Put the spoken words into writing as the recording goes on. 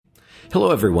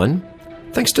Hello, everyone.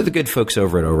 Thanks to the good folks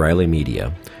over at O'Reilly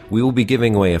Media, we will be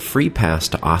giving away a free pass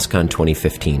to OSCON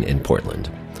 2015 in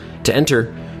Portland. To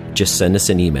enter, just send us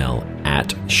an email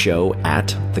at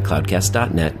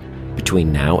show@thecloudcast.net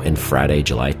between now and Friday,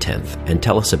 July 10th, and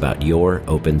tell us about your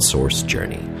open source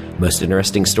journey. Most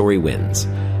interesting story wins.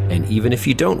 And even if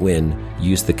you don't win,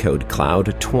 use the code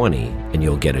CLOUD20 and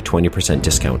you'll get a 20%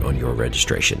 discount on your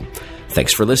registration.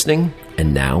 Thanks for listening,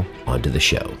 and now on to the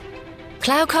show.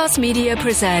 Cloudcast Media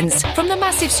presents from the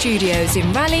massive studios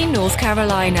in Raleigh, North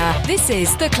Carolina. This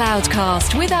is the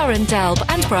Cloudcast with Aaron Delp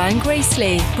and Brian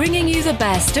Gracely, bringing you the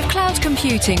best of cloud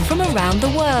computing from around the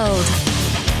world.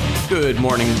 Good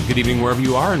morning, good evening, wherever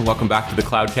you are, and welcome back to the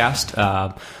Cloudcast.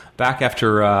 Back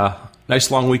after a nice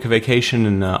long week of vacation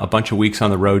and a bunch of weeks on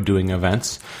the road doing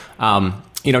events.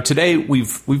 Today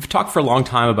we've talked for a long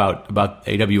time about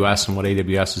AWS and what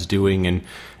AWS is doing and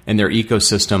their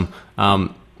ecosystem.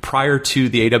 Prior to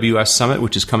the AWS Summit,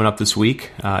 which is coming up this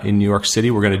week in New York City,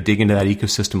 we're going to dig into that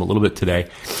ecosystem a little bit today,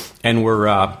 and we're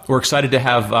excited to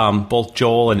have both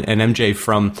Joel and MJ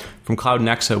from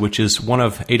CloudNexa, which is one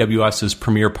of AWS's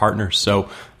premier partners. So,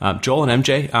 Joel and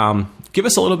MJ, give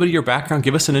us a little bit of your background.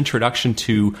 Give us an introduction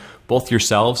to both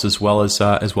yourselves as well as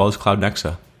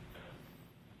CloudNexa.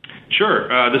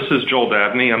 Sure. This is Joel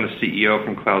Dabney. I'm the CEO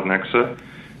from CloudNexa.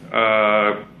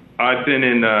 I've been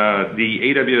in the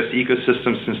AWS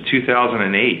ecosystem since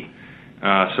 2008,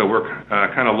 so we're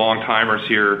kind of long-timers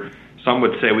here. Some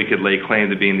would say we could lay claim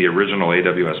to being the original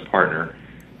AWS partner.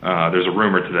 There's a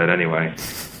rumor to that anyway.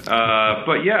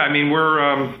 But yeah, I mean,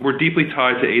 we're deeply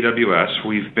tied to AWS.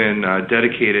 We've been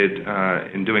dedicated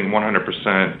in doing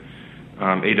 100%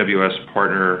 AWS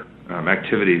partner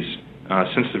activities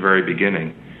since the very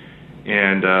beginning.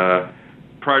 And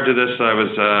prior to this, I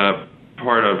was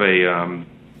part of a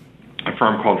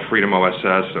firm called Freedom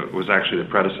OSS. It was actually the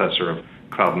predecessor of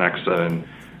CloudNexa. And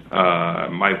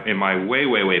in my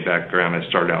way background, I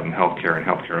started out in healthcare and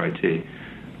healthcare IT.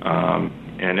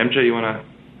 And MJ, you want to?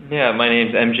 Yeah, my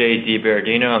name's MJ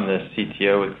DiBerdino. I'm the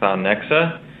CTO with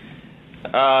CloudNexa.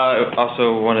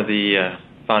 Also one of the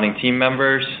founding team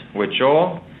members with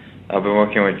Joel. I've been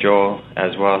working with Joel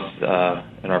as well as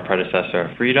in our predecessor,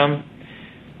 Freedom.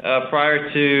 Prior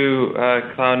to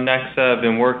CloudNexa, I've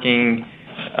been working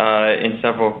in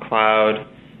several cloud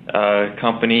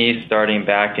companies, starting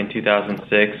back in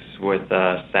 2006 with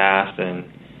SaaS and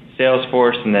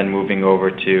Salesforce, and then moving over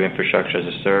to infrastructure as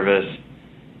a service.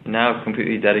 Now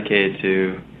completely dedicated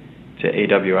to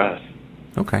AWS.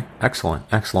 Okay,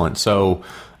 excellent. So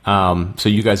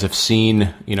you guys have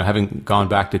seen, having gone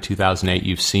back to 2008,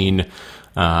 you've seen,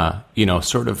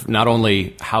 sort of not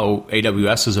only how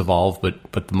AWS has evolved,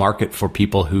 but the market for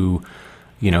people who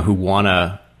want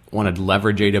to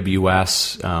leverage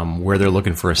AWS, where they're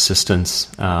looking for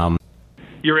assistance.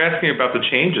 You're asking about the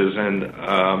changes, and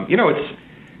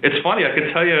it's funny. I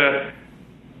could tell you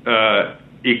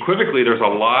equivocally, there's a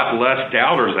lot less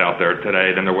doubters out there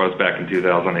today than there was back in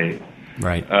 2008.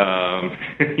 Right.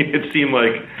 It seemed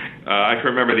like I can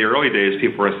remember the early days.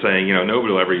 People were saying,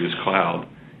 nobody will ever use cloud,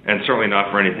 and certainly not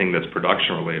for anything that's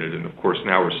production related. And of course,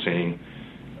 now we're seeing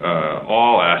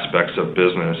all aspects of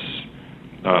business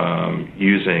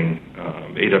using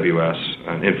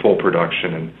AWS in full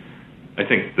production. And I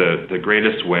think the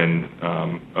greatest win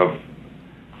of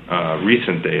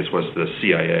recent days was the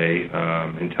CIA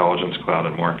Intelligence Cloud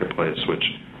and Marketplace, which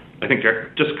I think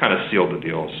just kind of sealed the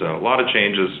deal. So a lot of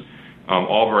changes,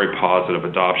 all very positive.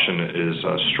 Adoption is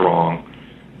strong.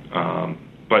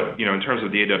 But in terms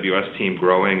of the AWS team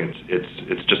growing,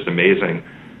 it's just amazing.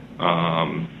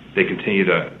 They continue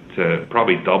to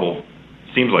probably double.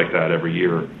 Seems like that every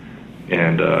year.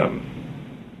 And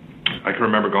I can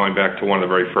remember going back to one of the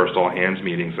very first all-hands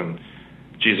meetings, and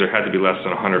there had to be less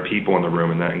than 100 people in the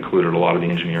room, and that included a lot of the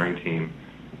engineering team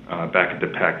back at the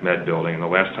PacMed building. And the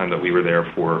last time that we were there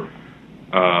for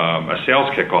a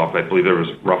sales kickoff, I believe there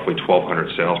was roughly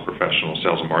 1,200 sales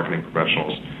and marketing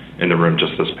professionals in the room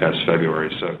just this past February.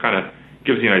 So it kind of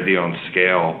gives you an idea on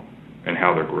scale and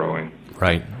how they're growing.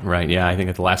 Right. Yeah, I think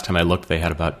at the last time I looked, they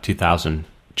had about 2,000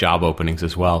 job openings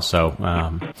as well. So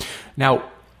now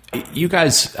you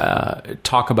guys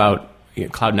talk about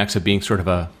CloudNexa being sort of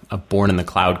a born in the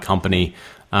cloud company.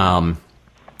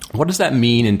 What does that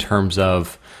mean in terms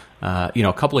of,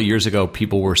 a couple of years ago,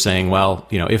 people were saying, well,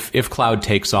 if cloud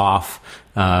takes off,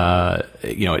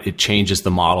 it changes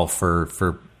the model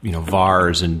for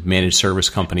VARs and managed service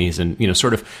companies and,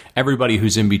 sort of everybody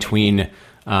who's in between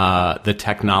the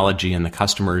technology and the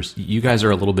customers. You guys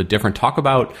are a little bit different. Talk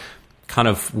about kind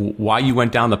of why you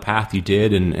went down the path you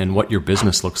did and what your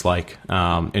business looks like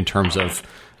in terms of,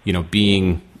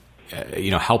 being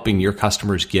helping your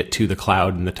customers get to the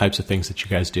cloud and the types of things that you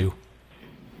guys do?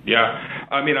 Yeah,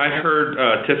 I mean, I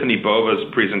heard Tiffany Bova's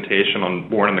presentation on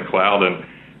Born in the Cloud, and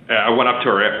I went up to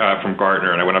her from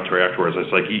Gartner, and I went up to her afterwards. I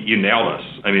was like, you nailed us.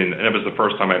 I mean, it was the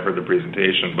first time I heard the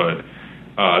presentation, but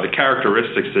the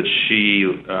characteristics that she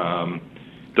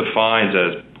defines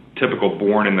as typical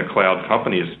Born in the Cloud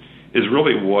companies is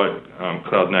really what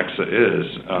Cloud Nexa is.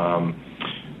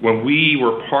 When we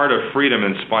were part of Freedom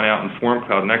and spun out and formed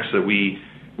Cloud Nexa, we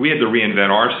had to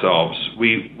reinvent ourselves.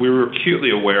 We were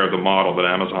acutely aware of the model that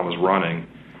Amazon was running,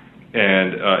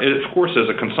 and it, of course, is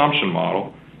a consumption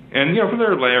model. And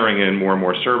they're layering in more and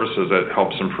more services that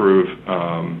helps improve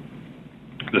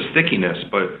the stickiness,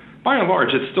 but by and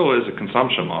large, it still is a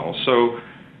consumption model. So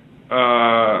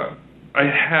I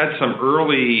had some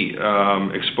early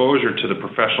exposure to the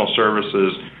professional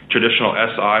services, traditional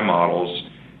SI models,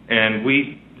 and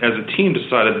we, as a team,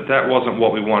 decided that wasn't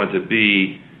what we wanted to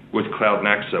be with Cloud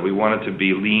Nexa. We wanted to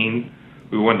be lean.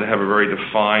 We wanted to have a very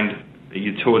defined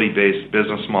utility-based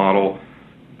business model.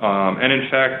 And in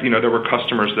fact, there were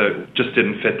customers that just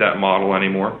didn't fit that model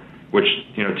anymore, which,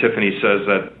 Tiffany says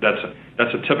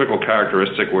that's a typical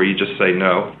characteristic where you just say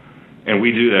no, and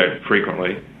we do that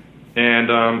frequently. And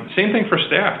same thing for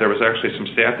staff. There was actually some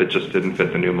staff that just didn't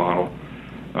fit the new model.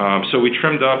 So we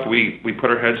trimmed up. We put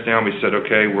our heads down. We said,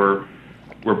 okay, we're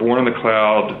born in the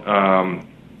cloud.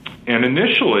 And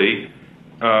initially,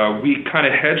 we kind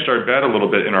of hedged our bet a little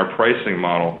bit in our pricing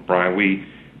model, Brian. We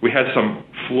had some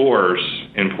floors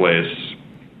in place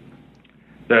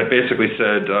that basically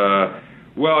said,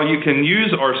 well, you can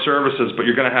use our services, but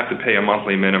you're going to have to pay a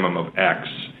monthly minimum of X.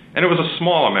 And it was a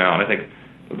small amount. I think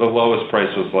the lowest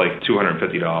price was like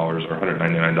 $250 or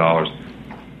 $199.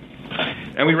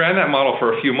 And we ran that model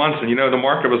for a few months, and the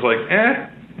market was like,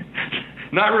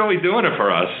 not really doing it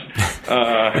for us.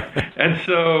 And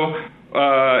so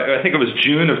I think it was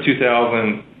June of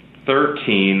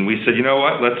 2013, we said, you know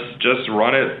what, let's just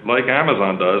run it like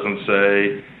Amazon does and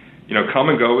say, come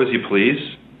and go as you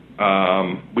please.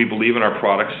 We believe in our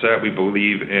product set. We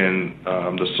believe in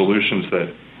the solutions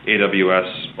that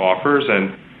AWS offers,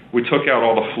 and we took out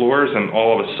all the floors, and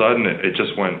all of a sudden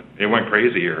it went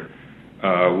crazier.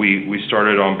 We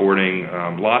started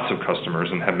onboarding lots of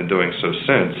customers and have been doing so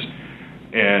since.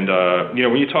 And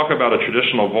when you talk about a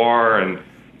traditional VAR and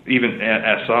even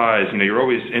SIs, you're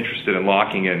always interested in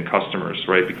locking in customers,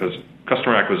 right? Because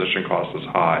customer acquisition cost is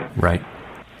high. Right.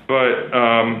 But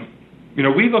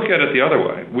we look at it the other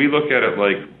way. We look at it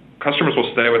like customers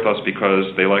will stay with us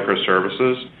because they like our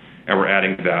services and we're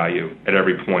adding value at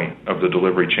every point of the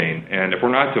delivery chain. And if we're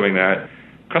not doing that,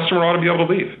 customer ought to be able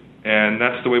to leave. And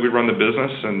that's the way we run the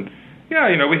business. And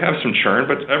we have some churn,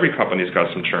 but every company's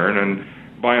got some churn. And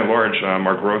by and large,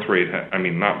 our growth rate,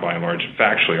 not by and large,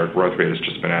 factually, our growth rate has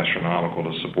just been astronomical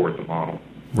to support the model.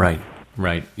 Right.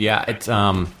 Yeah, it's,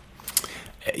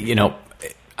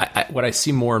 what I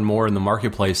see more and more in the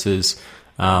marketplace is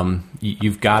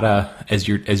you've got to, as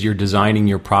you're designing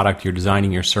your product, you're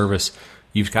designing your service,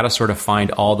 you've got to sort of find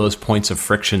all those points of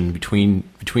friction between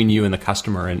you and the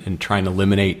customer and try and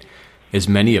eliminate as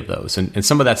many of those. And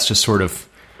some of that's just sort of,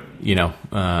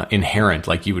 inherent.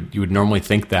 Like you would normally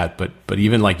think that, but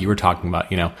even like you were talking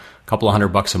about, a couple of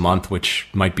 $100 a month, which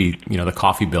might be, the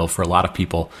coffee bill for a lot of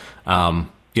people.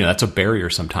 That's a barrier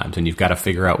sometimes, and you've got to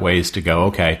figure out ways to go,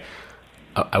 okay,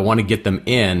 I want to get them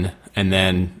in. And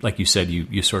then, like you said,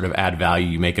 you sort of add value,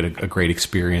 you make it a great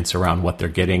experience around what they're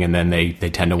getting. And then they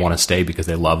tend to want to stay because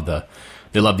they love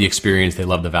the experience. They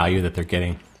love the value that they're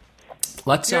getting.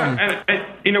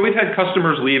 We've had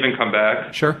customers leave and come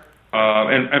back. Sure.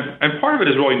 And part of it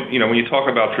is really, when you talk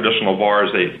about traditional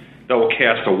VARs, they'll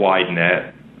cast a wide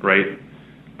net, right?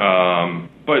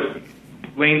 But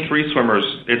lane 3 swimmers,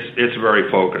 it's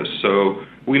very focused. So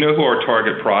we know who our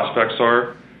target prospects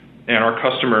are, and our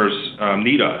customers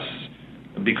need us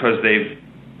because they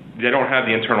don't have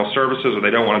the internal services, or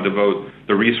they don't want to devote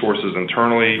the resources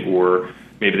internally, or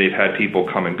maybe they've had people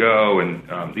come and go, and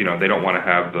they don't want to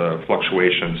have the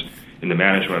fluctuations in the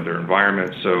management of their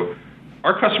environment. So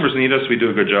our customers need us. We do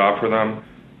a good job for them,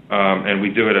 and we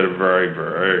do it at a very,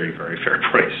 very, very fair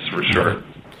price, for sure.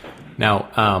 Now,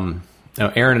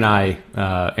 Aaron and I,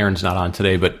 Aaron's not on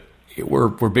today, but we're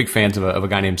big fans of a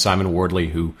guy named Simon Wardley,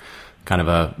 who kind of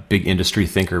a big industry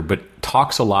thinker, but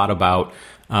talks a lot about,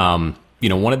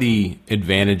 one of the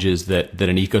advantages that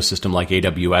an ecosystem like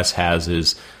AWS has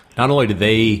is not only do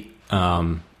they,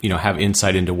 have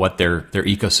insight into what their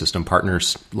ecosystem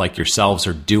partners like yourselves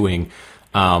are doing,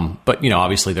 but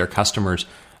obviously they're customers.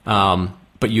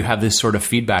 But you have this sort of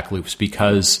feedback loops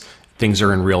because things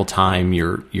are in real time.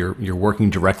 You're working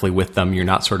directly with them. You're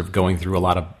not sort of going through a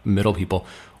lot of middle people.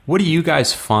 What do you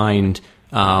guys find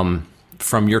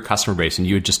from your customer base? And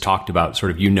you had just talked about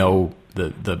sort of,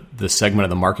 the segment of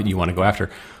the market you want to go after.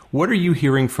 What are you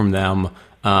hearing from them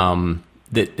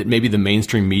that maybe the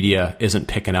mainstream media isn't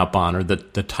picking up on, or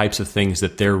the types of things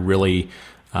that they're really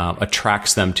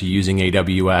attracts them to using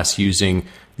AWS, using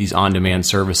these on-demand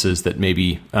services that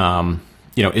maybe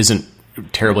isn't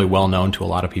terribly well known to a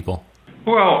lot of people?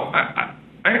 Well, I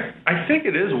think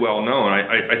it is well known.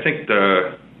 I think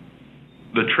the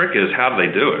trick is, how do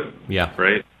they do it? Yeah.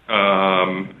 Right.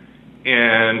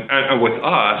 And with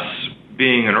us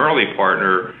being an early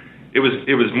partner, it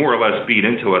was more or less beat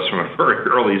into us from a very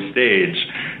early stage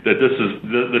that this is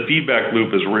the feedback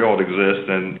loop is real, it exists,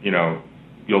 and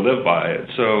you'll live by it.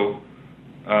 So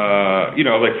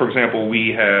like for example,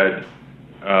 we had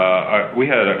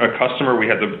a customer we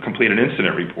had to complete an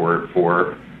incident report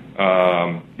for.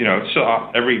 So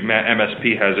every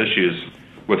MSP has issues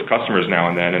with customers now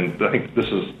and then, and I think this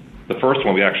is the first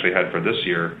one we actually had for this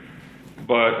year.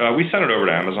 But we sent it over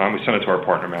to Amazon. We sent it to our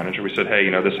partner manager. We said, hey,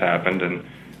 this happened, and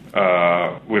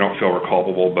we don't feel we're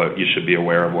culpable, but you should be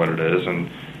aware of what it is. And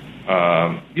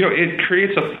it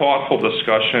creates a thoughtful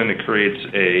discussion. It creates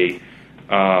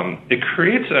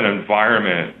an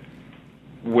environment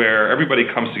where everybody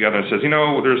comes together and says,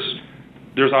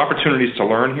 there's opportunities to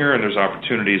learn here, and there's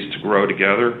opportunities to grow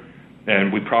together.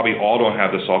 And we probably all don't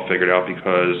have this all figured out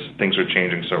because things are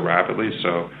changing so rapidly.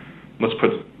 So let's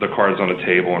put the cards on the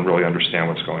table and really understand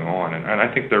what's going on. And I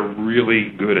think they're really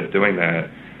good at doing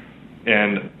that.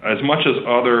 And as much as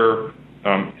other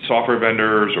software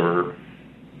vendors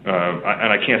and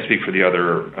I can't speak for the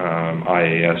other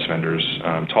IaaS vendors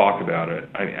talk about it,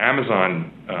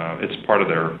 Amazon, it's part of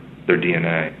their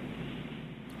DNA.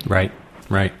 Right.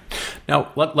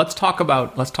 Now let's talk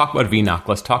about VNOC.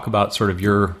 Let's talk about sort of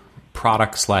your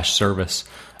product/service.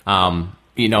 Having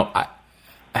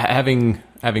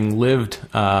lived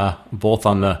both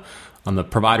on the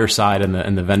provider side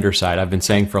and the vendor side, I've been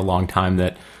saying for a long time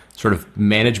that sort of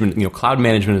management, cloud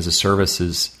management as a service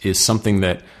is something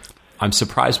that I'm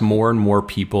surprised more and more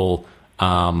people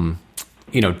don't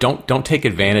take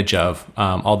advantage of.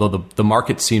 Although the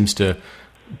market seems to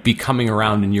be coming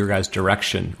around in your guys'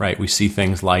 direction, right? We see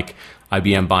things like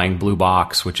IBM buying Blue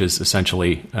Box, which is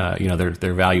essentially,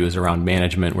 their value is around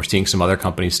management. We're seeing some other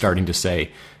companies starting to say,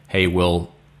 hey,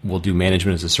 we'll do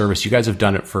management as a service. You guys have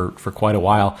done it for quite a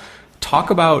while. Talk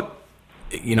about,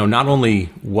 not only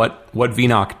what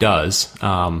VNOC does,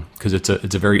 because it's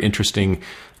a very interesting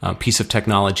piece of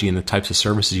technology and the types of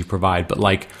services you provide, but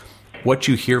like what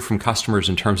you hear from customers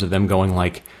in terms of them going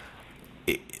like,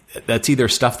 that's either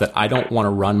stuff that I don't want to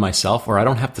run myself, or I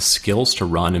don't have the skills to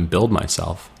run and build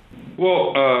myself.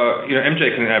 Well,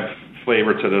 MJ can have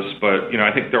flavor to this, but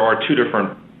I think there are two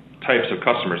different types of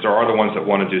customers. There are the ones that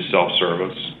want to do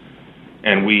self-service,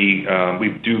 and we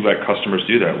do let customers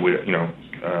do that.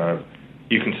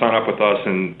 You can sign up with us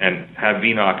and have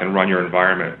VNOC and run your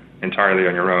environment entirely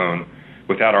on your own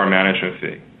without our management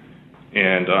fee,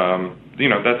 and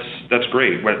that's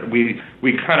great. But we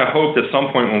kind of hoped at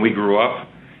some point when we grew up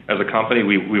as a company,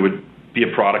 we would be a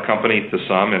product company to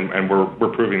some, and we're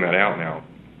proving that out now.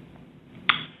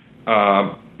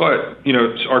 But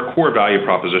our core value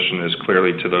proposition is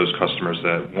clearly to those customers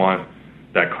that want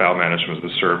that cloud management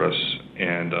as a service,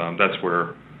 and that's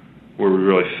where we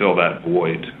really fill that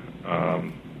void.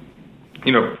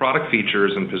 Product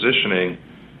features and positioning,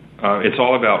 it's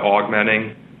all about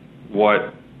augmenting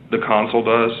what the console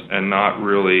does and not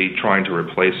really trying to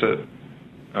replace it.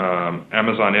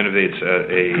 Amazon innovates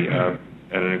at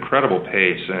an incredible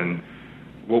pace, and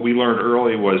what we learned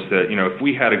early was that if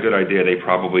we had a good idea, they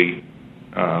probably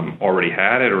already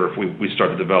had it, or if we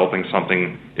started developing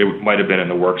something, it might have been in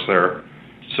the works there.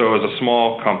 So as a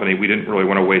small company, we didn't really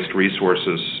want to waste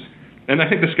resources. And I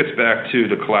think this gets back to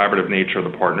the collaborative nature of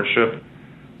the partnership,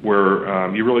 where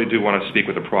you really do want to speak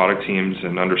with the product teams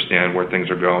and understand where things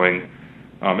are going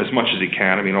as much as you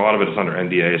can. A lot of it is under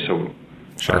NDA, so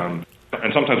sure.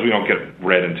 And sometimes we don't get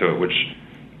read into it, which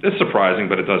is surprising,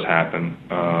 but it does happen.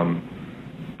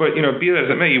 But be that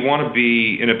as it may, you want to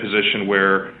be in a position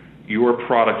where your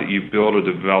product that you build or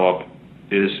develop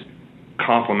is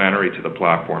complementary to the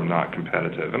platform, not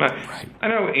competitive. And I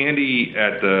know Andy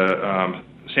at the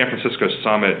San Francisco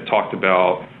Summit talked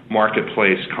about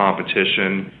marketplace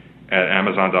competition at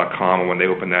Amazon.com when they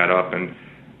opened that up. And,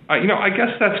 I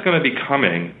guess that's going to be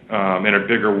coming in a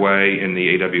bigger way in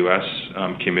the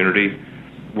AWS community,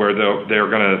 where they're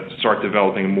going to start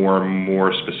developing more and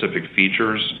more specific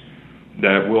features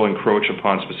that will encroach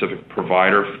upon specific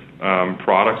provider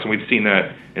products. And we've seen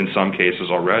that in some cases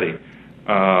already.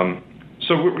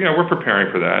 So we're preparing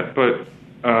for that. But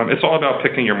it's all about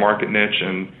picking your market niche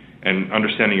and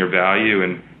understanding your value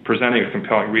and presenting a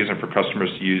compelling reason for customers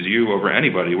to use you over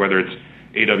anybody, whether it's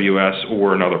AWS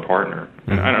or another partner.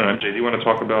 And I don't know, MJ, do you want to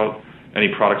talk about any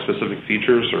product-specific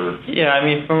features? Or Yeah, I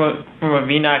mean, from a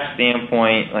VNOC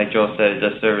standpoint, like Joel said, it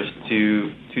does service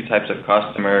two types of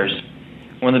customers.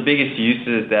 One of the biggest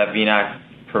uses that VNOC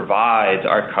provides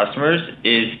our customers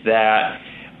is that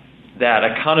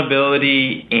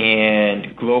accountability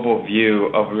and global view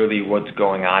of really what's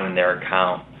going on in their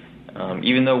account.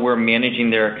 Even though we're managing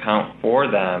their account for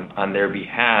them on their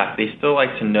behalf, they still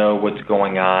like to know what's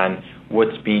going on,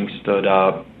 what's being stood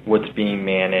up, what's being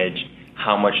managed,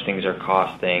 how much things are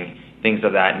costing, things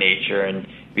of that nature, and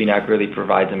VNOC really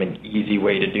provides them an easy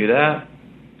way to do that.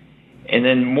 And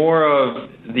then more of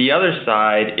the other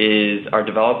side is our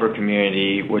developer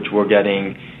community, which we're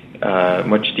getting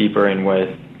much deeper in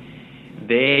with.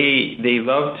 They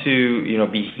love to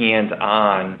be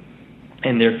hands-on,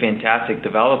 and they're fantastic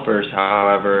developers.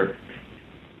 However,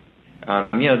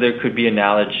 there could be a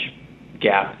knowledge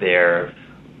gap there.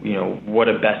 What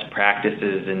are best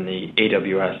practices in the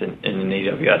AWS and in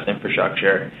AWS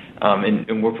infrastructure,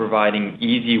 and we're providing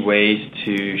easy ways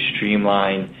to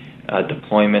streamline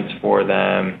deployments for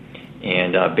them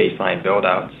and baseline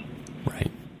build-outs.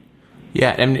 Right.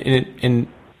 Yeah, and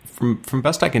from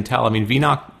best I can tell, I mean,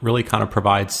 VNOC really kind of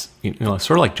provides,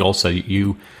 sort of like Joel said,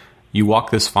 you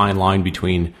walk this fine line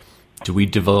between do we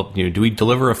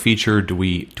deliver a feature, do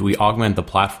we augment the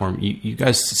platform? You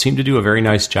guys seem to do a very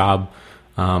nice job,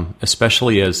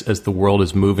 especially as the world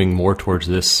is moving more towards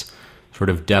this sort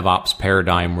of DevOps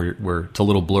paradigm where it's a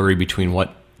little blurry between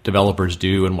what developers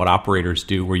do and what operators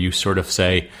do, where you sort of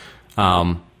say,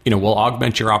 we'll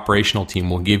augment your operational team,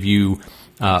 we'll give you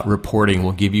reporting,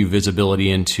 we'll give you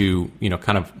visibility into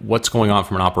kind of what's going on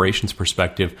from an operations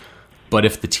perspective. But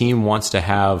if the team wants to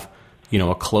have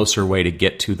a closer way to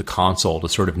get to the console to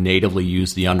sort of natively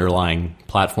use the underlying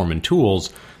platform and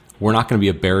tools, we're not going to be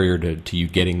a barrier to you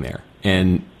getting there.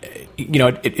 And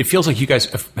it feels like you guys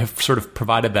have sort of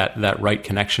provided that right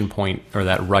connection point or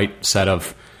that right set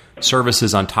of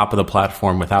services on top of the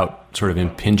platform without sort of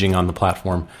impinging on the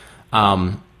platform.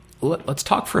 Let's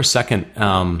talk for a second.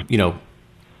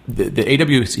 The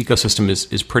AWS ecosystem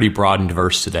is pretty broad and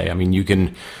diverse today. I mean, you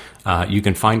can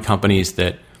find companies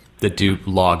that do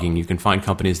logging. You can find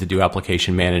companies that do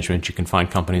application management. You can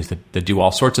find companies that do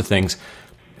all sorts of things.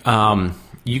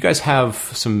 You guys have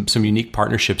some unique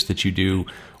partnerships that you do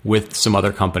with some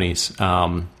other companies.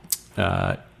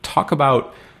 Talk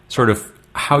about sort of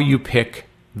how you pick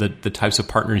the types of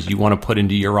partners you want to put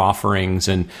into your offerings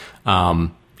and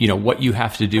what you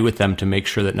have to do with them to make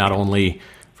sure that not only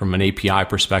from an API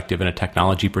perspective and a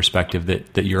technology perspective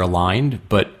that you're aligned,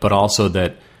 but also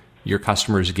that your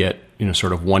customers get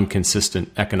sort of one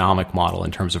consistent economic model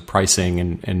in terms of pricing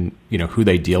and who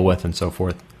they deal with and so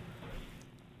forth.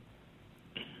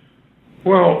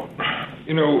 Well,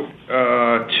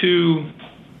 two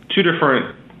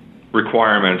different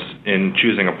requirements in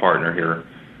choosing a partner here.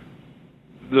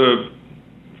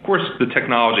 Of course, the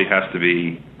technology has to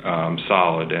be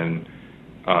solid, and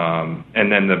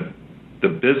then the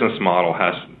business model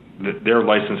their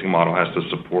licensing model has to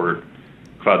support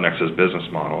CloudNexa's business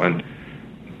model. And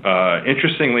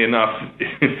interestingly enough,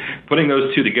 putting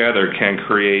those two together can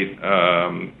create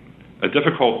a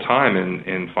difficult time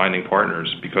in finding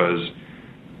partners because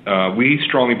we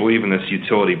strongly believe in this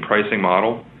utility pricing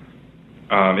model.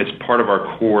 It's part of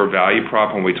our core value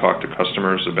prop when we talk to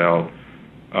customers about,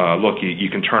 look, you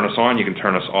can turn us on, you can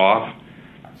turn us off.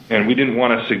 And we didn't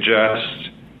want to suggest,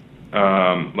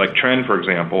 like Trend, for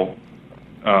example,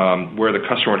 where the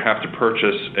customer would have to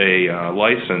purchase a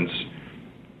license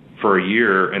for a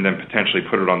year and then potentially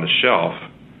put it on the shelf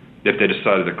if they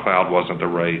decided the cloud wasn't the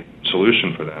right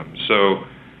solution for them. So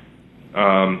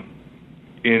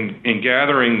in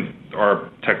gathering our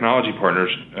technology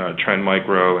partners, Trend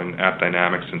Micro and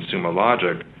AppDynamics and Sumo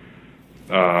Logic,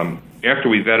 after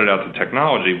we vetted out the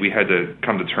technology, we had to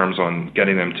come to terms on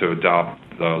getting them to adopt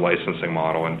the licensing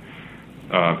model. And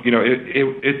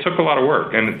it took a lot of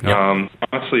work, and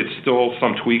honestly, it's still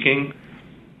some tweaking.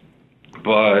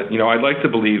 But I'd like to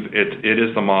believe it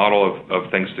is the model of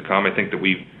things to come. I think that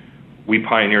we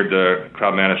pioneered the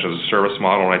cloud managed-as-a-service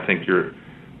model, and I think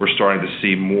we're starting to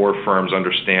see more firms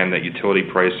understand that utility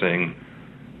pricing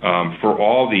for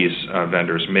all these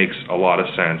vendors makes a lot of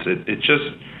sense. It just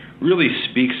really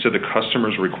speaks to the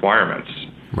customer's requirements,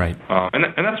 right?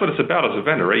 And that's what it's about as a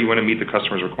vendor, right? You want to meet the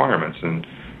customer's requirements, and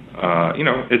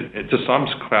to some,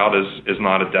 cloud is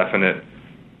not a definite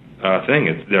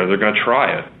thing. They're going to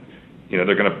try it.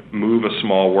 They're going to move a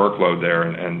small workload there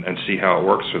and see how it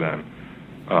works for them.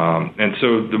 And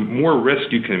so the more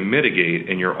risk you can mitigate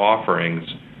in your offerings,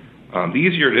 the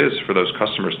easier it is for those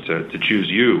customers to choose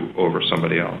you over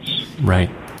somebody else. Right.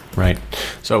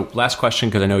 So last question,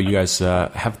 because I know you guys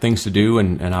have things to do,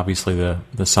 and obviously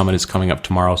the summit is coming up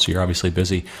tomorrow, so you're obviously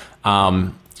busy.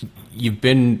 You've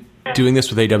been doing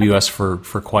this with AWS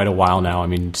for quite a while now. I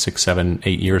mean, 6, 7,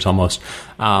 8 years almost.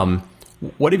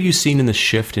 What have you seen in the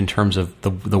shift in terms of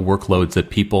the workloads that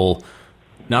people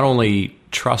not only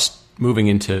trust moving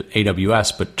into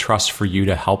AWS, but trust for you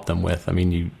to help them with? I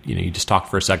mean, you just talked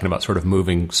for a second about sort of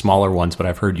moving smaller ones, but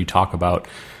I've heard you talk about,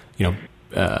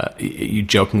 you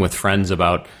joking with friends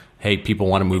about, hey, people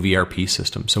want to move ERP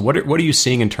systems. So what are you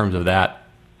seeing in terms of that,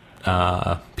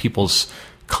 people's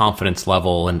confidence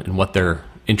level and what they're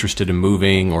interested in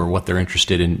moving or what they're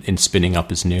interested in spinning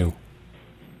up as new?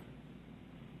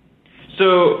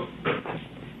 So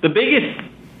the biggest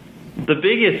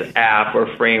app or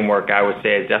framework I would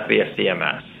say is definitely a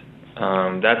CMS.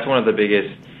 That's one of the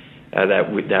biggest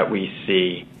that we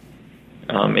see.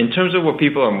 In terms of what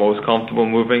people are most comfortable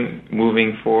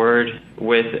moving forward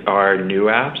with are new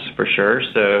apps for sure.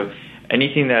 So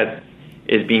anything that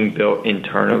is being built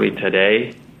internally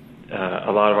today,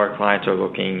 a lot of our clients are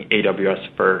looking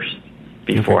AWS first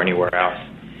before anywhere else.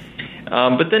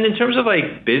 But then in terms of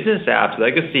like business apps,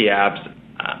 legacy apps,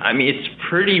 I mean, it's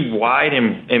pretty wide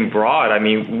and broad. I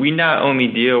mean, we not only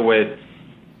deal with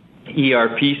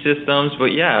ERP systems, but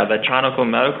electronic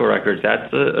medical records.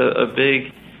 That's a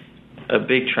big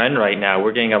trend right now.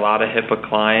 We're getting a lot of HIPAA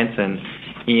clients, and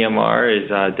EMR is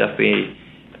definitely,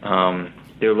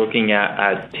 they're looking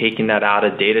at taking that out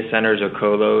of data centers or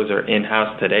colos or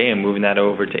in-house today and moving that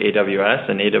over to AWS,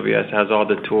 and AWS has all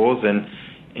the tools and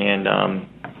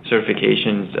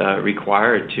certifications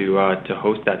required to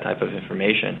host that type of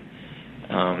information.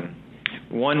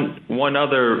 One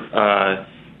other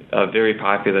very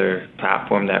popular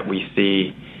platform that we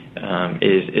see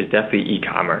is definitely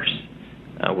e-commerce.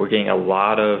 We're getting a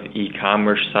lot of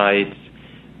e-commerce sites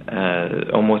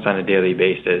almost on a daily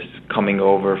basis coming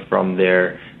over from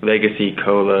their legacy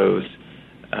colos,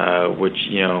 which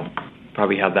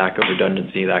probably have lack of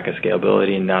redundancy, lack of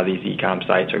scalability, and now these e-com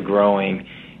sites are growing,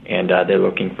 and they're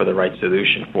looking for the right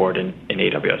solution for it, and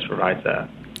AWS provides that.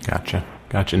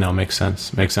 Gotcha. No, makes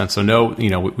sense. So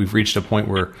we've reached a point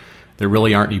where there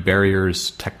really aren't any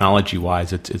barriers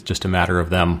technology-wise. It's just a matter of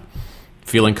them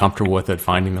feeling comfortable with it,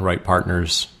 finding the right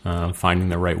partners, finding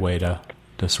the right way to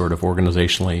sort of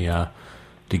organizationally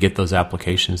to get those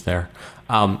applications there.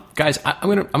 Guys,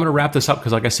 I'm gonna wrap this up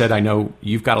because, like I said, I know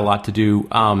you've got a lot to do.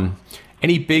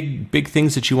 Any big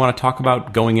things that you want to talk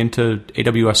about going into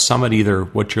AWS Summit, either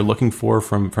what you're looking for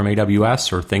from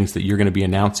AWS or things that you're going to be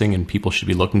announcing and people should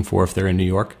be looking for if they're in New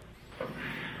York?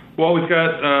 Well, we've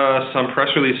got some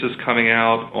press releases coming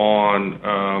out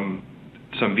on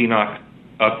some VNOC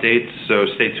updates, so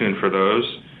stay tuned for those.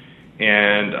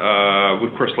 And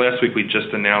of course, last week we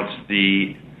just announced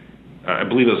I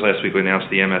believe it was last week we announced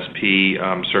the MSP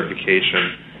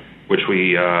certification, which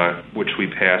we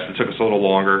passed. It took us a little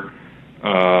longer,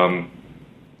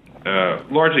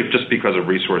 largely just because of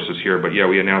resources here. But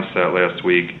we announced that last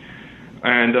week,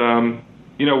 and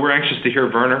we're anxious to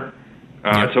hear Werner.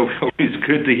 It's always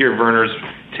good to hear Werner's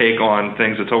take on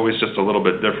things. It's always just a little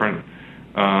bit different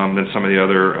than some of the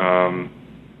other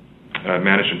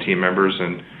management team members,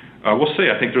 and we'll see.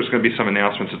 I think there's going to be some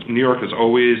announcements. New York is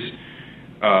always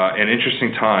an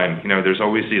interesting time. There's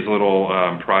always these little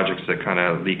projects that kind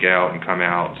of leak out and come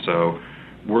out. So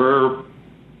we're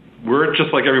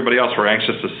just like everybody else. We're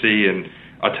anxious to see, and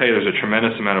I'll tell you, there's a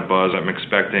tremendous amount of buzz. I'm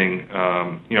expecting.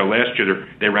 Last year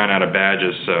they ran out of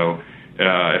badges, so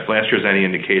if last year's any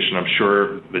indication, I'm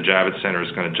sure the Javits Center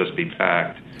is going to just be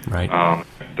packed. Right.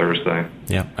 Thursday.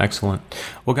 Yeah, excellent.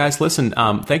 Well, guys, listen,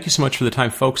 thank you so much for the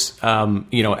time, folks.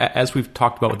 As we've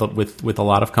talked about with a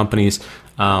lot of companies,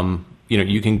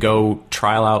 you can go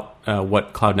trial out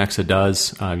what Cloud Nexa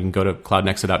does. You can go to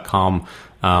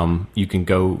cloudnexa.com. You can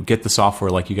go get the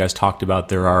software like you guys talked about.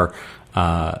 There are,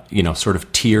 sort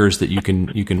of tiers that you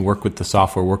can work with the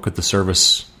software, work with the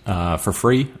service for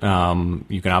free.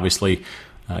 You can obviously,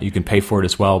 you can pay for it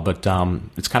as well, but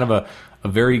it's kind of a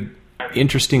very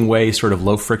interesting way, sort of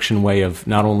low friction way of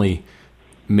not only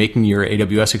making your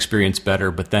AWS experience better,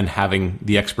 but then having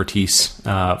the expertise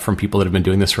from people that have been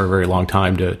doing this for a very long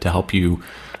time to help you,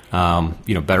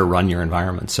 better run your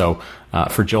environment. So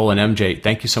for Joel and MJ,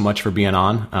 thank you so much for being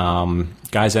on.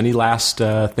 Guys, any last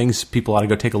things people ought to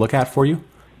go take a look at for you?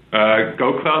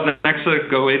 Go Cloud Nexa,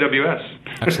 go AWS.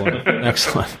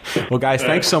 Excellent. Well, guys,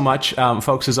 thanks so much,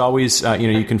 folks. As always,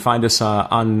 you can find us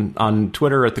on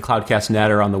Twitter at the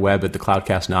Cloudcast.net or on the web at the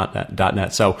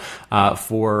Cloudcast.net. So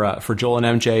for Joel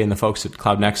and MJ and the folks at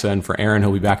Cloud Nexa, and for Aaron,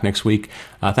 who'll be back next week,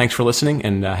 thanks for listening,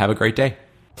 and have a great day.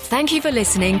 Thank you for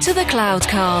listening to the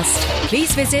Cloudcast.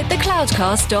 Please visit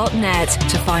thecloudcast.net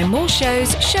to find more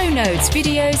shows, show notes,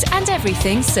 videos, and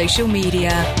everything social media.